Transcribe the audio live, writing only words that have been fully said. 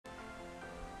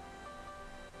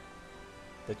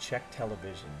The Czech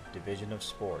television division of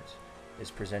sports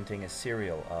is presenting a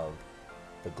serial of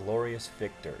The Glorious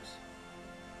Victors,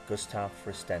 Gustav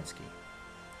Fristensky.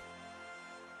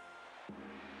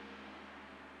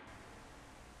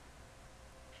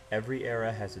 Every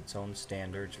era has its own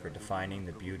standards for defining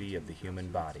the beauty of the human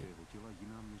body.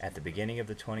 At the beginning of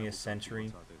the 20th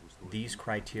century, these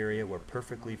criteria were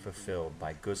perfectly fulfilled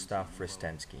by Gustav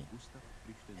Fristensky.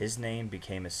 His name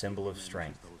became a symbol of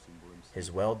strength. His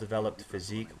well-developed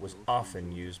physique was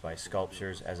often used by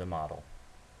sculptors as a model.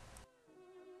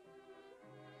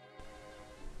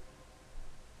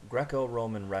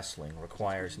 Greco-Roman wrestling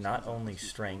requires not only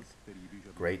strength,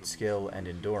 great skill and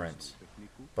endurance,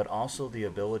 but also the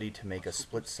ability to make a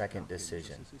split-second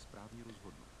decision.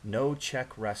 No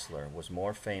Czech wrestler was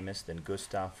more famous than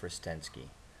Gustav Fristensky,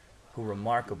 who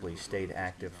remarkably stayed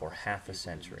active for half a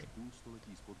century.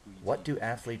 What do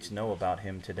athletes know about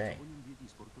him today?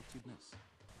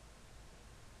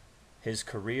 His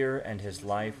career and his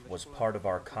life was part of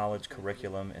our college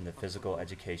curriculum in the physical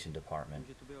education department.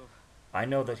 I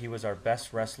know that he was our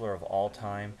best wrestler of all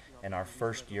time and our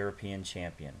first European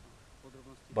champion,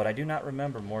 but I do not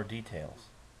remember more details.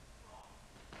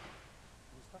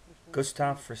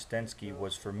 Gustav Fristensky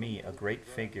was for me a great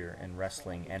figure in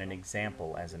wrestling and an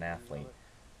example as an athlete.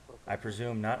 I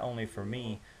presume not only for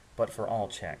me, but for all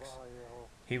Czechs.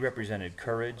 He represented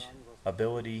courage,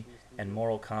 ability, and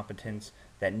moral competence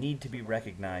that need to be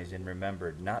recognized and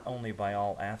remembered not only by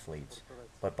all athletes,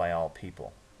 but by all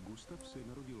people.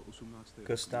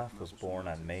 Gustav was born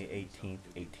on May 18,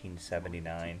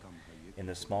 1879, in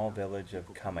the small village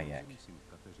of Kamajek,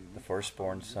 the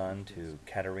firstborn son to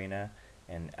Katerina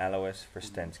and Alois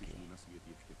Fristensky.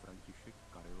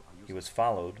 He was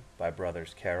followed by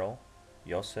brothers Karol,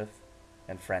 Josef,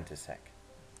 and František.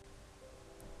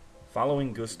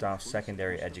 Following Gustav's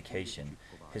secondary education,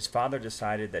 his father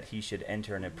decided that he should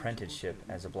enter an apprenticeship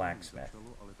as a blacksmith.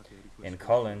 In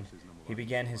Kolin, he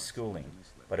began his schooling,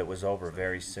 but it was over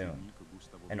very soon.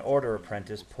 An order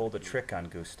apprentice pulled a trick on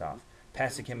Gustav,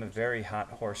 passing him a very hot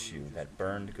horseshoe that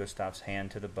burned Gustav's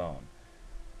hand to the bone.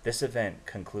 This event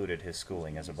concluded his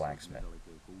schooling as a blacksmith.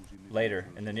 Later,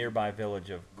 in the nearby village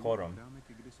of Korum,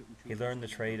 he learned the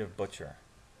trade of butcher,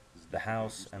 the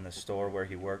house and the store where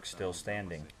he worked still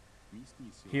standing.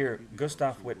 Here,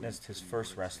 Gustav witnessed his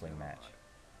first wrestling match.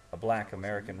 A black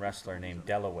American wrestler named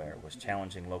Delaware was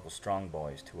challenging local strong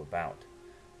boys to a bout.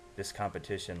 This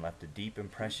competition left a deep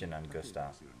impression on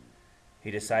Gustav.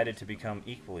 He decided to become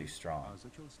equally strong.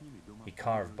 He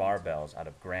carved barbells out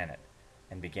of granite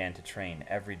and began to train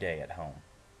every day at home.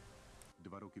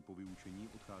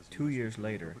 2 years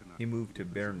later, he moved to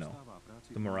Brno,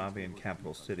 the Moravian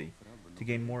capital city, to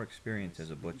gain more experience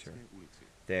as a butcher.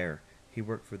 There, he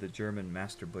worked for the German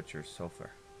master butcher Sofer.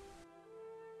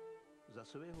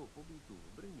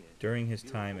 During his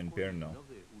time in Brno,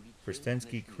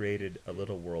 Fristensky created a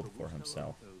little world for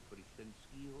himself.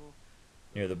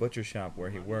 Near the butcher shop where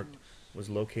he worked was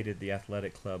located the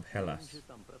athletic club Hellas.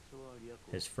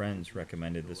 His friends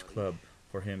recommended this club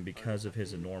for him because of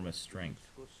his enormous strength.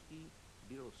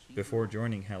 Before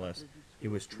joining Hellas, he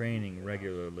was training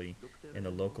regularly in the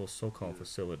local Sokol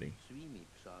facility,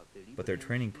 but their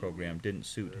training program didn't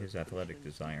suit his athletic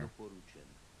desire.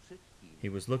 He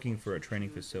was looking for a training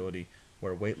facility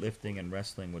where weightlifting and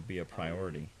wrestling would be a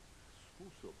priority.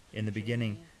 In the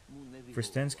beginning,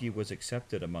 Fristensky was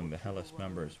accepted among the Hellas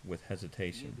members with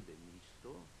hesitation.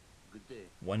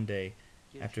 One day,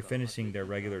 after finishing their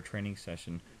regular training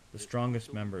session, the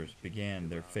strongest members began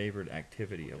their favorite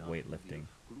activity of weightlifting.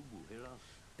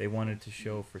 They wanted to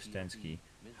show Fristensky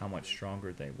how much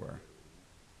stronger they were,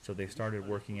 so they started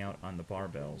working out on the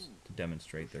barbells to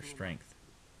demonstrate their strength.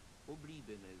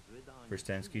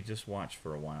 Fristensky just watched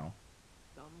for a while,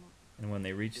 and when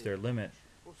they reached their limit,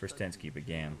 Fristensky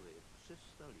began.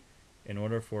 In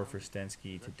order for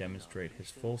Fristensky to demonstrate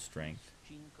his full strength,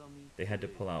 they had to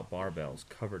pull out barbells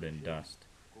covered in dust,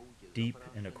 deep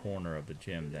in a corner of the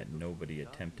gym that nobody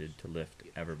attempted to lift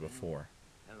ever before.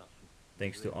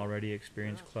 Thanks to already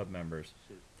experienced club members,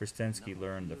 Fristensky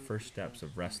learned the first steps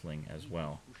of wrestling as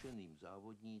well.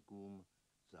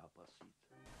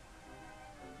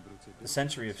 The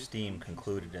century of steam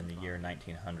concluded in the year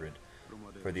 1900.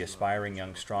 For the aspiring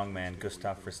young strongman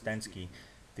Gustav Fristensky,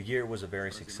 the year was a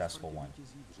very successful one.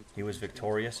 He was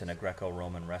victorious in a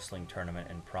Greco-Roman wrestling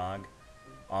tournament in Prague.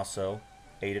 Also,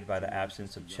 aided by the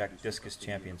absence of Czech discus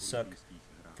champion Suk,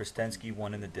 Fristensky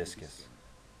won in the discus.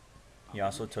 He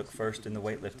also took first in the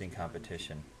weightlifting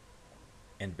competition.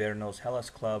 In Brno's Hellas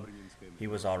club, he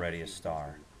was already a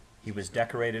star. He was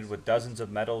decorated with dozens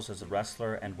of medals as a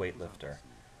wrestler and weightlifter.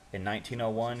 In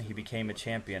 1901, he became a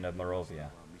champion of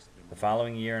Moravia. The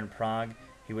following year in Prague,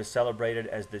 he was celebrated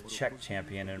as the Czech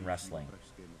champion in wrestling.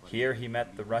 Here he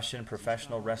met the Russian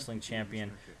professional wrestling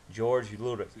champion George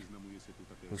Lurik,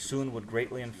 who soon would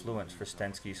greatly influence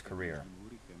Fristensky's career.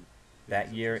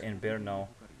 That year in Brno,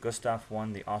 Gustav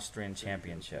won the Austrian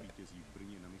championship.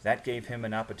 That gave him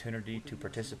an opportunity to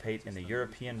participate in the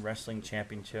European Wrestling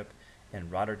Championship in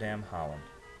Rotterdam, Holland.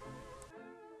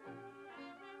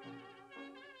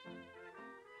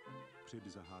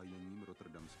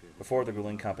 Before the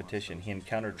grueling competition, he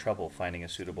encountered trouble finding a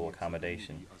suitable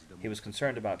accommodation. He was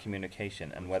concerned about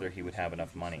communication and whether he would have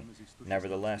enough money.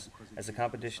 Nevertheless, as the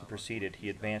competition proceeded, he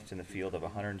advanced in the field of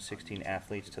 116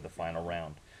 athletes to the final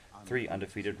round. 3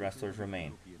 undefeated wrestlers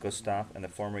remain, Gustav and the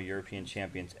former European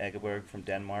champions Egeberg from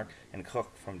Denmark and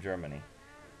Koch from Germany.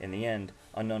 In the end,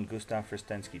 unknown Gustav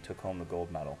Fristensky took home the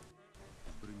gold medal.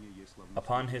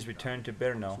 Upon his return to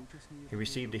Brno, he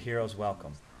received a hero's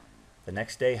welcome. The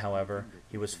next day, however,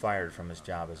 he was fired from his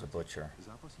job as a butcher.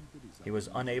 He was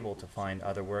unable to find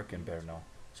other work in Brno,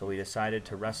 so he decided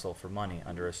to wrestle for money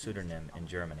under a pseudonym in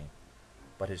Germany.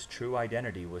 But his true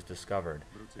identity was discovered,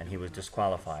 and he was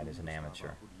disqualified as an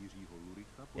amateur.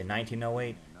 In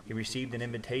 1908, he received an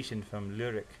invitation from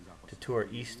Lurik to tour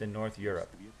East and North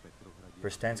Europe.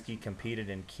 Fristensky competed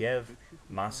in Kiev,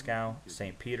 Moscow,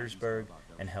 St. Petersburg,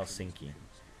 and Helsinki.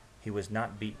 He was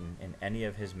not beaten in any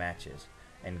of his matches,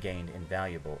 and gained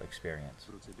invaluable experience.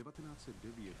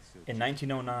 In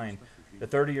 1909, the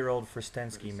 30-year-old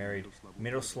Fristensky married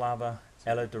Miroslava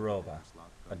Elidorova,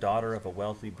 a daughter of a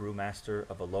wealthy brewmaster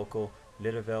of a local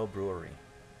Litovel brewery.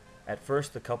 At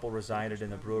first, the couple resided in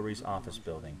the brewery's office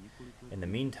building. In the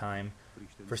meantime,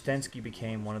 Fristensky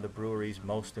became one of the brewery's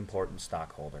most important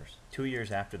stockholders. 2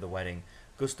 years after the wedding,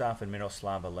 Gustav and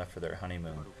Miroslava left for their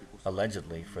honeymoon,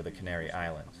 allegedly for the Canary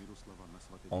Islands.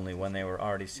 Only when they were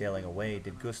already sailing away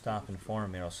did Gustav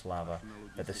inform Miroslava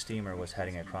that the steamer was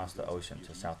heading across the ocean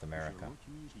to South America.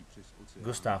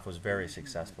 Gustav was very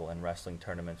successful in wrestling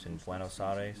tournaments in Buenos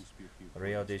Aires,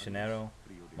 Rio de Janeiro,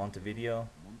 Montevideo,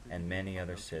 and many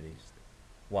other cities.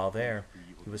 While there,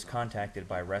 he was contacted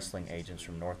by wrestling agents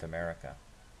from North America.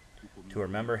 To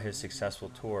remember his successful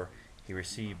tour, he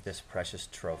received this precious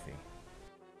trophy.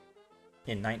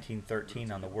 In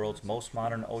 1913, on the world's most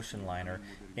modern ocean liner,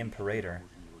 Imperator,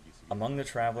 among the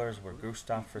travelers were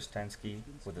Gustav Fristensky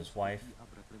with his wife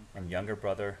and younger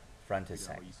brother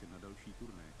František.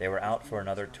 They were out for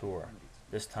another tour,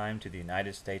 this time to the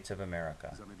United States of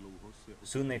America.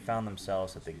 Soon they found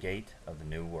themselves at the gate of the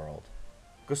New World.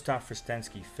 Gustav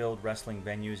Fristensky filled wrestling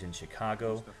venues in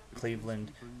Chicago,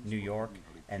 Cleveland, New York,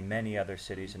 and many other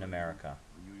cities in America.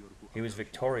 He was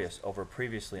victorious over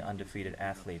previously undefeated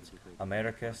athletes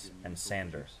Americus and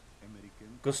Sanders.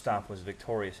 Gustav was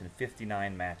victorious in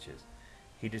 59 matches.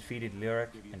 He defeated Lurik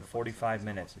in 45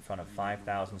 minutes in front of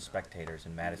 5,000 spectators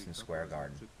in Madison Square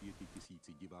Garden.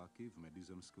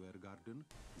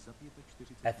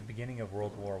 At the beginning of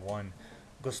World War I,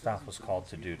 Gustav was called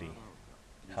to duty.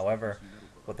 However,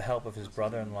 with the help of his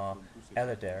brother-in-law,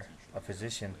 Elidor, a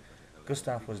physician,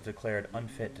 Gustav was declared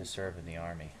unfit to serve in the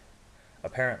army.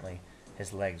 Apparently,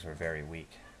 his legs were very weak.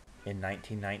 In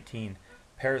 1919,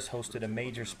 Paris hosted a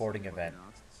major sporting event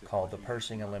called the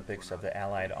Pershing Olympics of the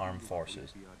Allied Armed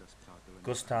Forces.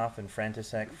 Gustav and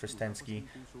František Fristensky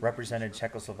represented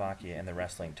Czechoslovakia in the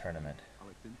wrestling tournament.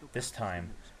 This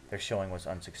time, their showing was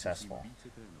unsuccessful.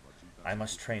 "I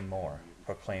must train more,"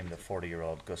 proclaimed the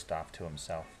 40-year-old Gustav to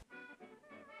himself.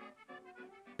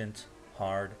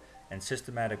 Hard and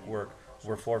systematic work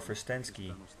were for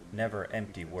Fristensky never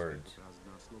empty words.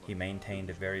 He maintained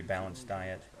a very balanced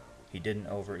diet. He didn't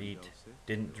overeat,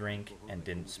 didn't drink, and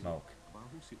didn't smoke.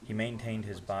 He maintained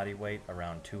his body weight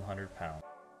around 200 pounds.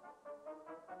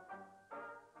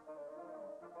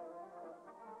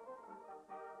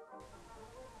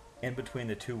 In between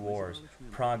the two wars,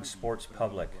 Prague's sports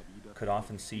public could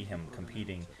often see him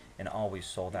competing in always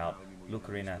sold-out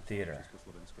Lukarina Theater.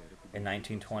 In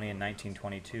 1920 and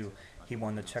 1922, he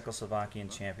won the Czechoslovakian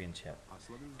championship.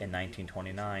 In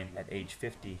 1929, at age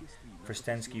 50,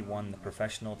 Fristensky won the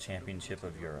Professional Championship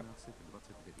of Europe.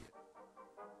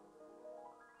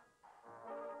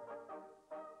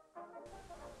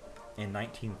 In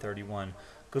 1931,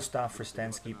 Gustav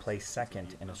Fristensky placed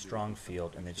second in a strong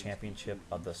field in the Championship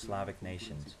of the Slavic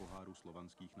Nations.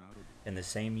 In the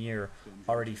same year,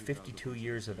 already 52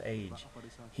 years of age,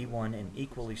 he won in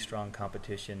equally strong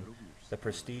competition the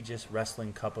prestigious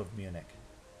Wrestling Cup of Munich.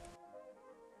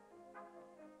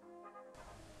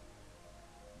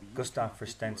 Gustav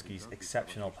Fristensky's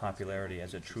exceptional popularity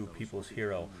as a true people's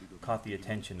hero caught the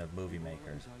attention of movie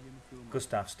makers.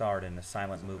 Gustav starred in a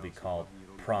silent movie called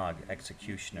Prague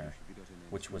Executioner.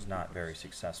 which was not very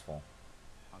successful.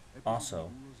 Also,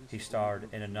 he starred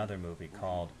in another movie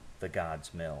called The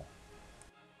God's Mill.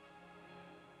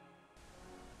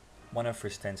 One of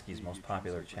Fristensky's most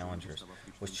popular challengers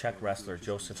was Czech wrestler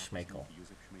Josef Schmeichel.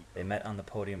 They met on the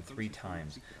podium 3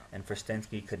 times, and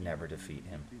Fristensky could never defeat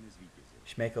him.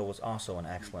 Schmeichel was also an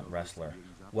excellent wrestler,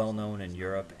 well known in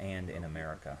Europe and in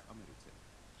America.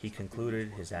 He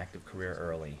concluded his active career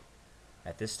early.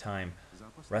 At this time,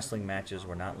 wrestling matches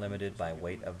were not limited by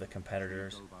weight of the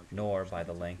competitors, nor by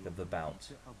the length of the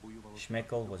bouts.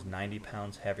 Schmeichel was 90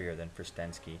 pounds heavier than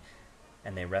Fristensky,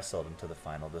 and they wrestled until the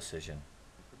final decision.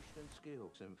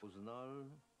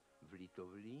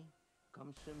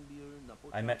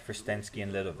 I met Fristensky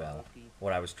in Lidovel,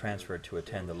 where I was transferred to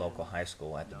attend the local high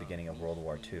school at the beginning of World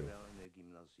War II.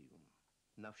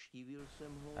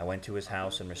 I went to his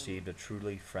house and received a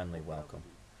truly friendly welcome.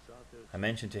 I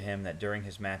mentioned to him that during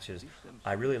his matches,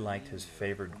 I really liked his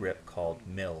favored grip called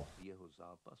Mill.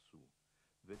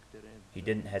 He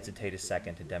didn't hesitate a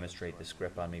second to demonstrate this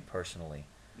grip on me personally.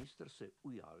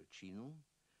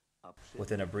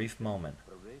 Within a brief moment,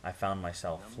 I found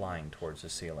myself flying towards the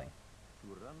ceiling.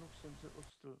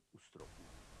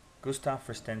 Gustav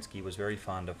Fristensky was very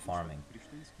fond of farming.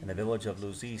 In the village of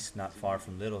Luzis, not far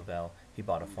from Lidovel, he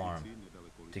bought a farm.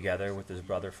 Together with his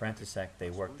brother František,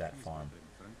 they worked that farm.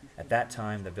 At that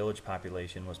time, the village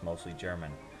population was mostly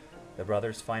German. The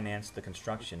brothers financed the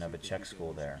construction of a Czech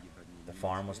school there. The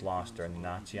farm was lost during the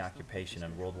Nazi occupation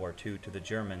in World War II to the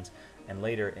Germans, and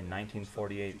later in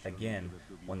 1948 again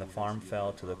when the farm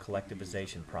fell to the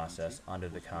collectivization process under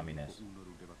the communists.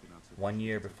 1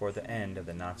 year before the end of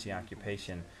the Nazi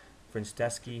occupation,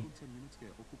 Fristensky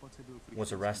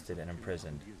was arrested and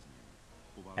imprisoned.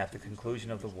 At the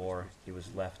conclusion of the war, he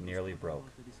was left nearly broke.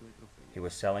 He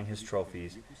was selling his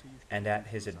trophies, and at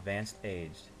his advanced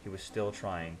age, he was still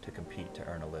trying to compete to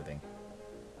earn a living.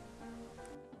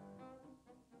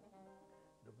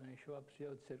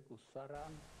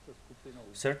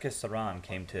 Circus Saran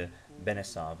came to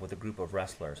Benesov with a group of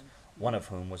wrestlers, one of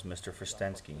whom was Mr.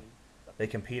 Fristensky. They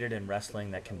competed in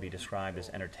wrestling that can be described as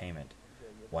entertainment.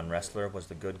 One wrestler was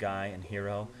the good guy and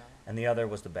hero, and the other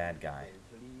was the bad guy.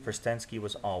 Fristensky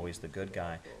was always the good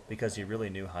guy because he really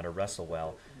knew how to wrestle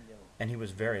well, and he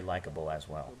was very likable as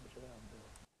well.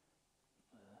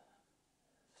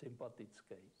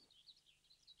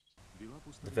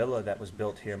 The villa that was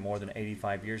built here more than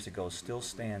 85 years ago still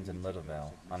stands in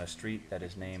Lidovel, on a street that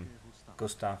is named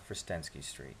Gustav Fristensky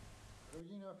Street.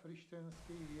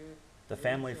 The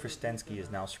family Fristensky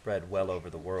is now spread well over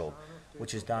the world,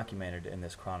 which is documented in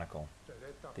this chronicle.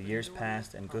 The years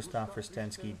passed and Gustav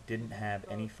Fristensky didn't have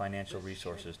any financial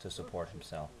resources to support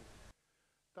himself.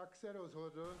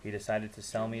 He decided to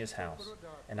sell me his house,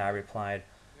 and I replied,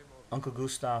 "Uncle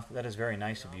Gustav, that is very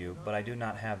nice of you, but I do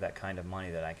not have that kind of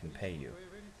money that I can pay you."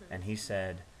 And he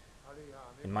said,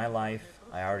 "In my life,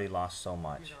 I already lost so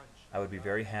much. I would be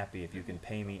very happy if you can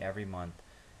pay me every month,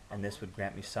 and this would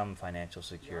grant me some financial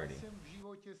security."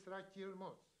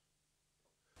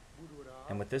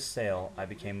 And with this sale, I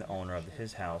became the owner of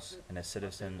his house and a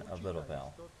citizen of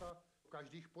Lidovel.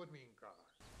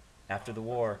 After the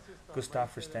war,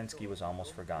 Gustav Fristensky was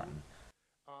almost forgotten.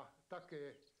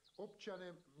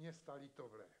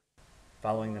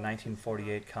 Following the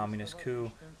 1948 communist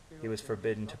coup, he was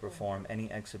forbidden to perform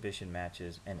any exhibition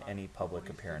matches and any public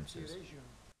appearances.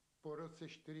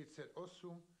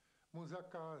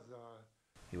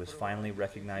 He was finally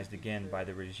recognized again by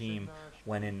the regime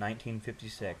when in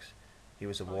 1956 he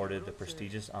was awarded the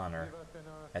prestigious honor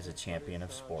as a champion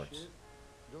of sports.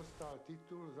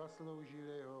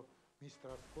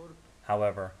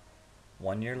 However,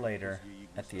 1 year later,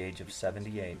 at the age of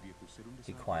 78,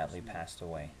 he quietly passed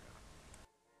away.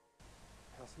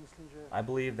 I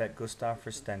believe that Gustav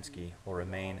Fristensky will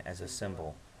remain as a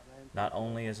symbol, not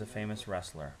only as a famous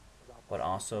wrestler, but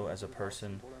also as a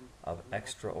person of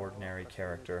extraordinary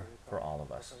character for all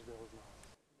of us.